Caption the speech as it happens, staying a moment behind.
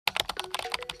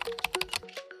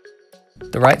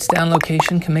The right stand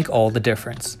location can make all the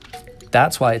difference.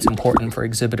 That's why it's important for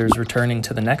exhibitors returning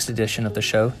to the next edition of the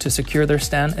show to secure their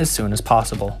stand as soon as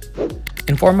possible.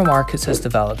 Informa Markets has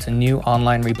developed a new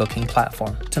online rebooking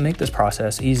platform to make this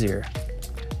process easier.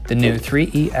 The new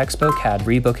 3E EXPOCAD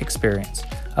Rebook Experience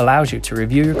allows you to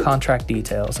review your contract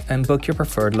details and book your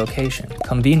preferred location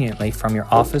conveniently from your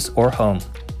office or home.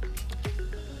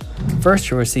 First,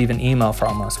 you'll receive an email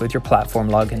from us with your platform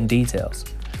login details.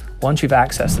 Once you've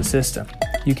accessed the system,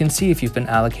 you can see if you've been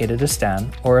allocated a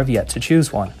stand or have yet to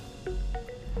choose one.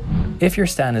 If your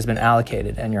stand has been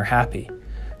allocated and you're happy,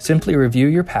 simply review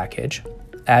your package,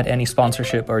 add any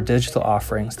sponsorship or digital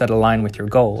offerings that align with your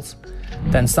goals,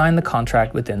 then sign the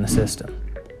contract within the system.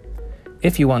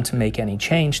 If you want to make any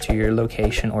change to your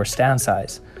location or stand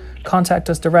size, contact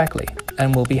us directly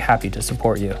and we'll be happy to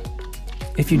support you.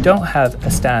 If you don't have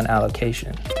a stand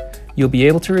allocation, you'll be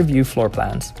able to review floor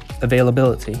plans,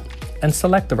 availability, and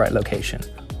select the right location,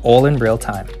 all in real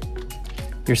time.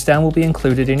 Your stand will be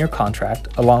included in your contract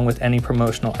along with any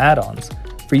promotional add-ons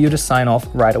for you to sign off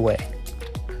right away.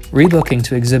 Rebooking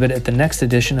to exhibit at the next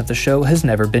edition of the show has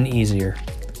never been easier,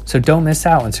 so don't miss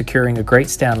out on securing a great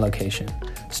stand location.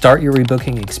 Start your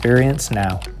rebooking experience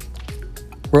now.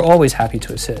 We're always happy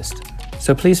to assist,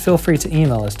 so please feel free to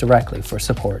email us directly for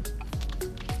support.